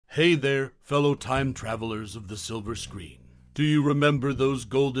Hey there, fellow time travelers of the silver screen. Do you remember those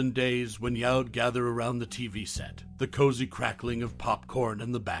golden days when you'd gather around the TV set, the cozy crackling of popcorn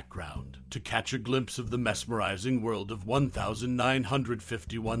in the background, to catch a glimpse of the mesmerizing world of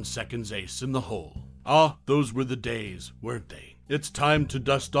 1951 Seconds Ace in the Hole? Ah, those were the days, weren't they? It's time to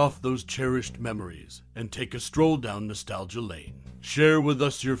dust off those cherished memories and take a stroll down nostalgia lane. Share with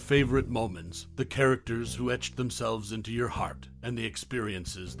us your favorite moments, the characters who etched themselves into your heart, and the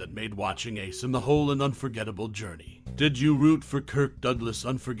experiences that made watching Ace in the Hole an unforgettable journey. Did you root for Kirk Douglas'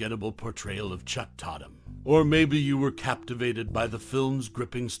 unforgettable portrayal of Chuck Tatum? Or maybe you were captivated by the film's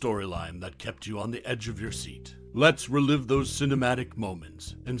gripping storyline that kept you on the edge of your seat. Let's relive those cinematic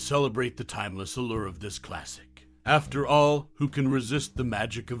moments and celebrate the timeless allure of this classic. After all, who can resist the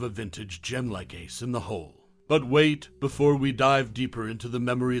magic of a vintage gem like Ace in the Hole? But wait, before we dive deeper into the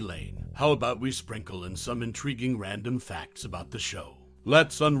memory lane, how about we sprinkle in some intriguing random facts about the show?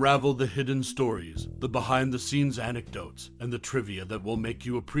 Let's unravel the hidden stories, the behind-the-scenes anecdotes, and the trivia that will make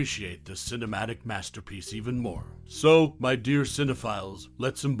you appreciate this cinematic masterpiece even more. So, my dear cinephiles,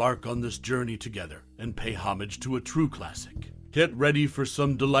 let's embark on this journey together and pay homage to a true classic. Get ready for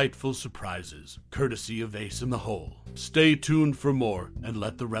some delightful surprises, courtesy of Ace in the Hole. Stay tuned for more, and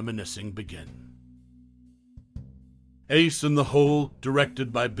let the reminiscing begin. Ace in the Hole,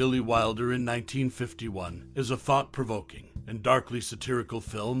 directed by Billy Wilder in 1951, is a thought-provoking and darkly satirical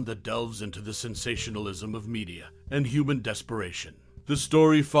film that delves into the sensationalism of media and human desperation. The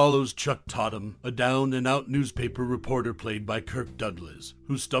story follows Chuck Tatum, a down-and-out newspaper reporter played by Kirk Douglas,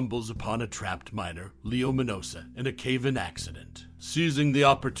 who stumbles upon a trapped miner, Leo Minosa, in a cave-in accident. Seizing the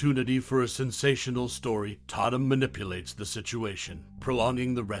opportunity for a sensational story, Tatum manipulates the situation,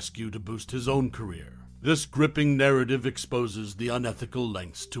 prolonging the rescue to boost his own career. This gripping narrative exposes the unethical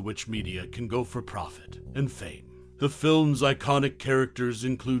lengths to which media can go for profit and fame. The film's iconic characters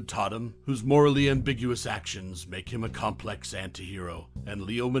include Tatum, whose morally ambiguous actions make him a complex anti-hero, and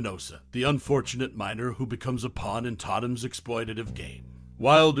Leo Minosa, the unfortunate miner who becomes a pawn in Tatum's exploitative game.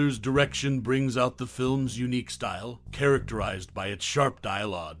 Wilder's direction brings out the film's unique style, characterized by its sharp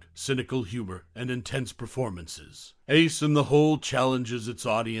dialogue, cynical humor, and intense performances. Ace in the Hole challenges its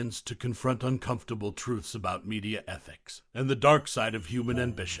audience to confront uncomfortable truths about media ethics and the dark side of human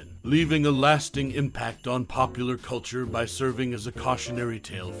ambition, leaving a lasting impact on popular culture by serving as a cautionary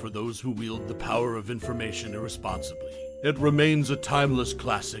tale for those who wield the power of information irresponsibly. It remains a timeless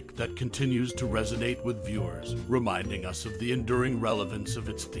classic that continues to resonate with viewers, reminding us of the enduring relevance of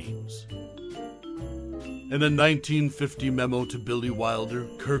its themes. In a 1950 memo to Billy Wilder,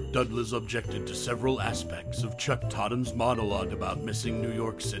 Kirk Douglas objected to several aspects of Chuck Tatum's monologue about missing New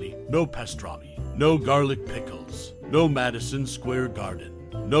York City. No pastrami, no garlic pickles, no Madison Square Garden,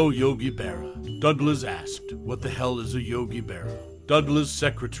 no Yogi Berra. Douglas asked, "What the hell is a Yogi Berra?" Douglas'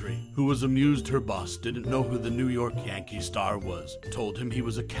 secretary, who was amused her boss didn't know who the New York Yankee star was, told him he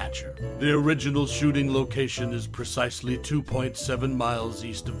was a catcher. The original shooting location is precisely 2.7 miles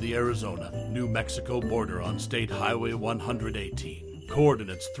east of the Arizona-New Mexico border on State Highway 118.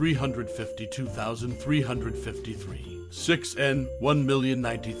 Coordinates 352,353. 6N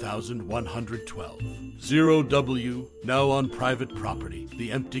 1,090,112. 0W, now on private property.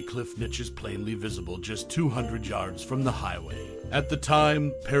 The empty cliff niche is plainly visible just 200 yards from the highway. At the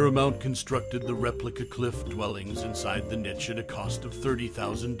time, Paramount constructed the replica cliff dwellings inside the niche at a cost of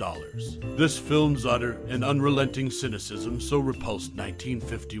 $30,000. This film's utter and unrelenting cynicism so repulsed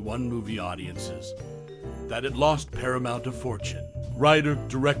 1951 movie audiences that it lost Paramount a fortune.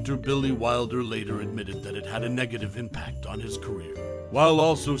 Writer-director Billy Wilder later admitted that it had a negative impact on his career, while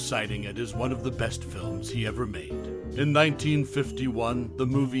also citing it as one of the best films he ever made. In 1951, the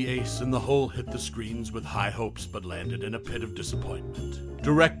movie Ace in the Hole hit the screens with high hopes but landed in a pit of disappointment.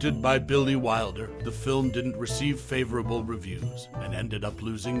 Directed by Billy Wilder, the film didn't receive favorable reviews and ended up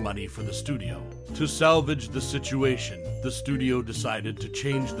losing money for the studio. To salvage the situation, the studio decided to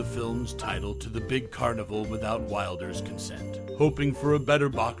change the film's title to The Big Carnival without Wilder's consent, hoping for a better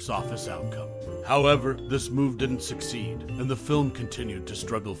box office outcome. However, this move didn't succeed, and the film continued to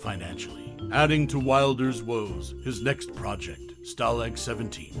struggle financially. Adding to Wilder's woes, his next project, Stalag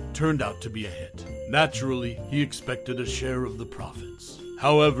 17, turned out to be a hit. Naturally, he expected a share of the profits.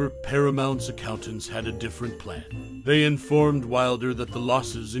 However, Paramount's accountants had a different plan. They informed Wilder that the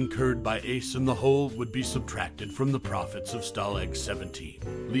losses incurred by Ace in the Hole would be subtracted from the profits of Stalag 17,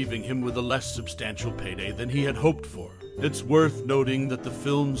 leaving him with a less substantial payday than he had hoped for. It's worth noting that the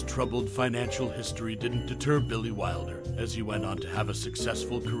film's troubled financial history didn't deter Billy Wilder, as he went on to have a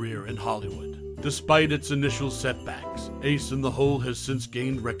successful career in Hollywood. Despite its initial setbacks, Ace in the Hole has since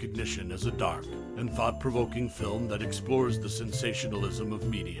gained recognition as a dark and thought-provoking film that explores the sensationalism of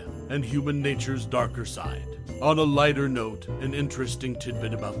media and human nature's darker side. On a lighter note, an interesting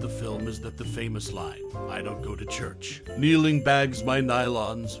tidbit about the film is that the famous line, "I don't go to church, kneeling bags my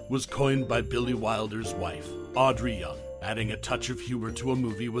nylons," was coined by Billy Wilder's wife, Audrey Young, adding a touch of humor to a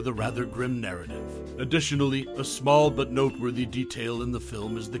movie with a rather grim narrative. Additionally, a small but noteworthy detail in the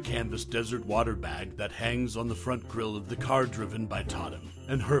film is the canvas desert water bag that hangs on the front grille of the car driven by Tatum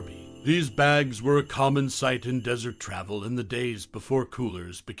and Herbie. These bags were a common sight in desert travel in the days before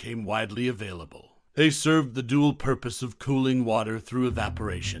coolers became widely available. They served the dual purpose of cooling water through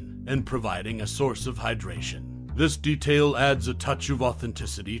evaporation and providing a source of hydration. This detail adds a touch of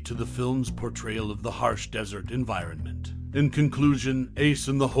authenticity to the film's portrayal of the harsh desert environment. In conclusion, Ace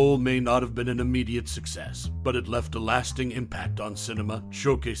in the Hole may not have been an immediate success, but it left a lasting impact on cinema,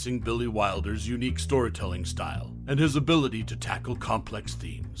 showcasing Billy Wilder's unique storytelling style and his ability to tackle complex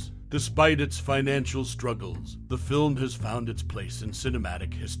themes. Despite its financial struggles, the film has found its place in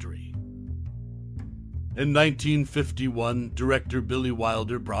cinematic history. In 1951, director Billy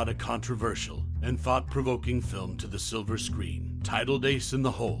Wilder brought a controversial and thought-provoking film to the silver screen, titled Ace in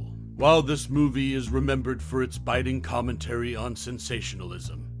the Hole. While this movie is remembered for its biting commentary on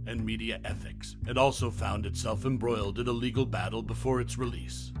sensationalism and media ethics, it also found itself embroiled in a legal battle before its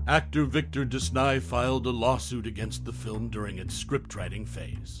release. Actor Victor Desnay filed a lawsuit against the film during its scriptwriting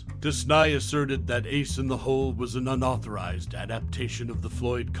phase. Desnay asserted that Ace in the Hole was an unauthorized adaptation of the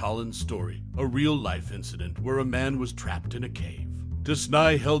Floyd Collins story, a real-life incident where a man was trapped in a cave.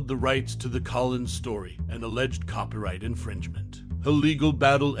 Desnay held the rights to the Collins story and alleged copyright infringement. The legal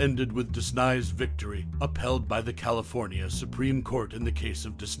battle ended with Desnay's victory, upheld by the California Supreme Court in the case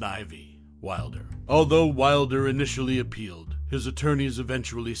of Desnay v. Wilder. Although Wilder initially appealed, his attorneys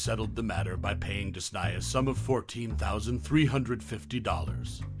eventually settled the matter by paying Desnay a sum of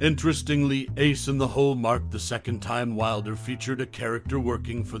 $14,350. Interestingly, Ace in the Hole marked the second time Wilder featured a character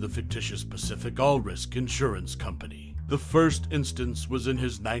working for the fictitious Pacific All-Risk Insurance Company. The first instance was in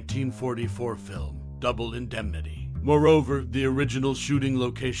his 1944 film, Double Indemnity. Moreover, the original shooting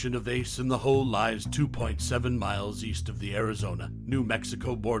location of Ace in the Hole lies 2.7 miles east of the Arizona-New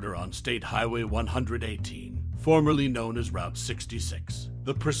Mexico border on State Highway 118, formerly known as Route 66.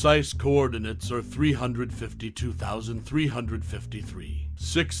 The precise coordinates are 352,353,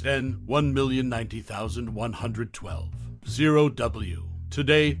 6N, 1,090,112, 0W.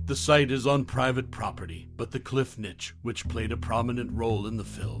 Today, the site is on private property, but the cliff niche, which played a prominent role in the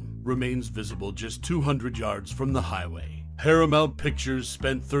film, remains visible just 200 yards from the highway. Paramount Pictures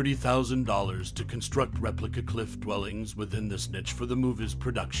spent $30,000 to construct replica cliff dwellings within this niche for the movie's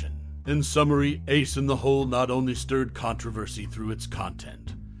production. In summary, Ace in the Hole not only stirred controversy through its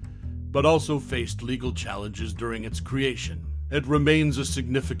content, but also faced legal challenges during its creation. It remains a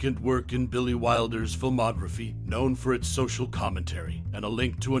significant work in Billy Wilder's filmography, known for its social commentary, and a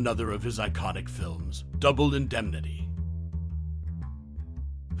link to another of his iconic films, Double Indemnity.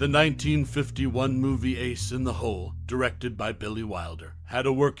 The 1951 movie Ace in the Hole, directed by Billy Wilder, had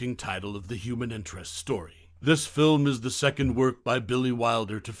a working title of The Human Interest Story. This film is the second work by Billy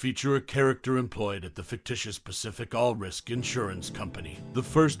Wilder to feature a character employed at the fictitious Pacific All-Risk Insurance Company, the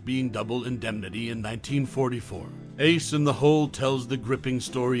first being Double Indemnity in 1944. Ace in the Hole tells the gripping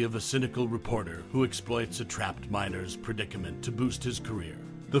story of a cynical reporter who exploits a trapped miner's predicament to boost his career.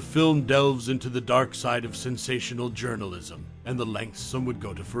 The film delves into the dark side of sensational journalism and the lengths some would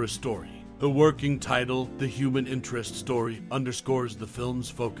go to for a story. The working title, The Human Interest Story, underscores the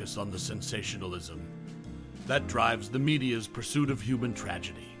film's focus on the sensationalism that drives the media's pursuit of human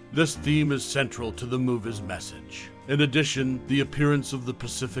tragedy. This theme is central to the movie's message. In addition, the appearance of the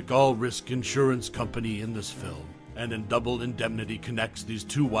Pacific All-Risk Insurance Company in this film and in Double Indemnity connects these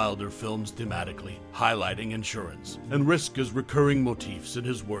two Wilder films thematically, highlighting insurance and risk as recurring motifs in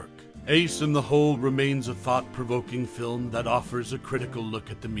his work. Ace in the Hole remains a thought-provoking film that offers a critical look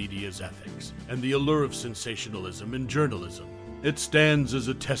at the media's ethics and the allure of sensationalism in journalism. It stands as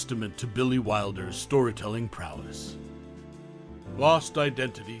a testament to Billy Wilder's storytelling prowess. Lost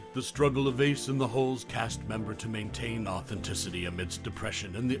identity, the struggle of Ace in the Hole's cast member to maintain authenticity amidst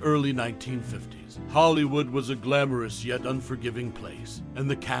depression in the early 1950s. Hollywood was a glamorous yet unforgiving place, and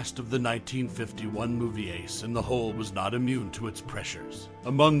the cast of the 1951 movie Ace in the Hole was not immune to its pressures.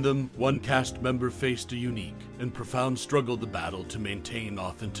 Among them, one cast member faced a unique and profound struggle to battle to maintain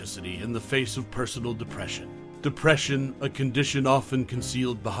authenticity in the face of personal depression. Depression, a condition often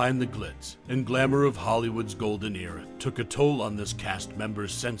concealed behind the glitz and glamour of Hollywood's golden era, took a toll on this cast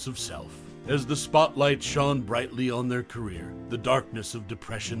member's sense of self. As the spotlight shone brightly on their career, the darkness of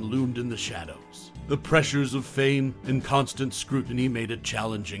depression loomed in the shadows. The pressures of fame and constant scrutiny made it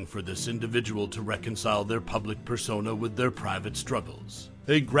challenging for this individual to reconcile their public persona with their private struggles.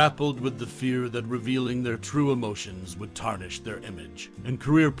 They grappled with the fear that revealing their true emotions would tarnish their image and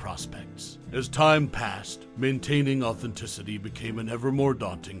career prospects. As time passed, maintaining authenticity became an ever more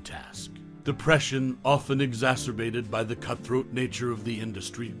daunting task. Depression, often exacerbated by the cutthroat nature of the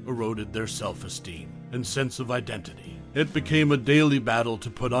industry, eroded their self-esteem and sense of identity. It became a daily battle to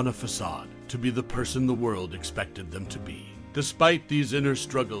put on a facade, to be the person the world expected them to be. Despite these inner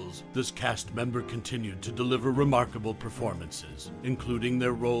struggles, this cast member continued to deliver remarkable performances, including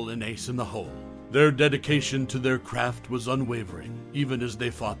their role in Ace in the Hole. Their dedication to their craft was unwavering, even as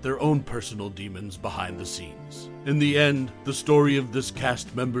they fought their own personal demons behind the scenes. In the end, the story of this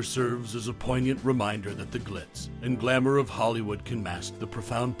cast member serves as a poignant reminder that the glitz and glamour of Hollywood can mask the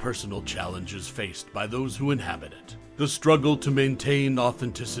profound personal challenges faced by those who inhabit it. The struggle to maintain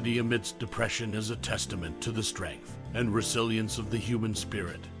authenticity amidst depression is a testament to the strength and resilience of the human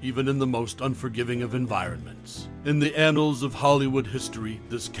spirit, even in the most unforgiving of environments. In the annals of Hollywood history,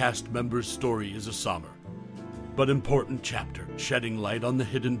 this cast member's story is a somber but important chapter, shedding light on the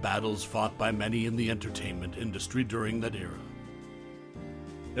hidden battles fought by many in the entertainment industry during that era.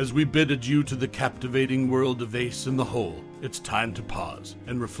 As we bid adieu to the captivating world of Ace in the Hole, it's time to pause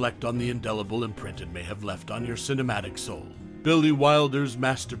and reflect on the indelible imprint it may have left on your cinematic soul. Billy Wilder's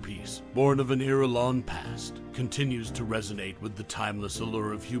masterpiece, born of an era long past, continues to resonate with the timeless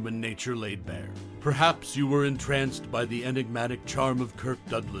allure of human nature laid bare. Perhaps you were entranced by the enigmatic charm of Kirk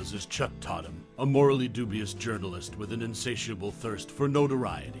Douglas's Chuck Tatum, a morally dubious journalist with an insatiable thirst for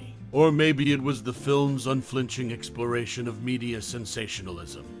notoriety. Or maybe it was the film's unflinching exploration of media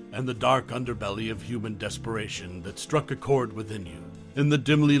sensationalism and the dark underbelly of human desperation that struck a chord within you. In the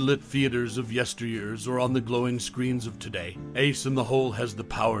dimly lit theaters of yesteryears or on the glowing screens of today, Ace in the Hole has the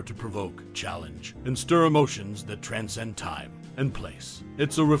power to provoke, challenge, and stir emotions that transcend time and place.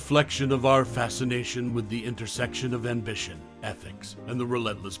 It's a reflection of our fascination with the intersection of ambition, ethics, and the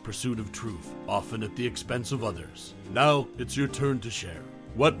relentless pursuit of truth, often at the expense of others. Now, it's your turn to share.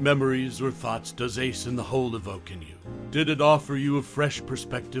 What memories or thoughts does Ace in the Hole evoke in you? Did it offer you a fresh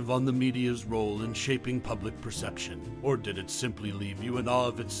perspective on the media's role in shaping public perception, or did it simply leave you in awe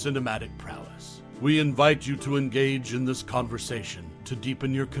of its cinematic prowess? We invite you to engage in this conversation, to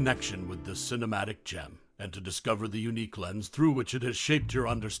deepen your connection with this cinematic gem, and to discover the unique lens through which it has shaped your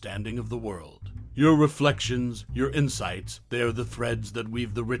understanding of the world. Your reflections, your insights, they are the threads that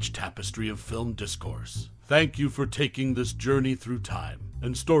weave the rich tapestry of film discourse. Thank you for taking this journey through time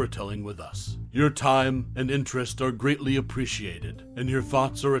and storytelling with us. Your time and interest are greatly appreciated, and your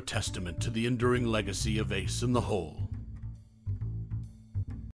thoughts are a testament to the enduring legacy of Ace in the Hole.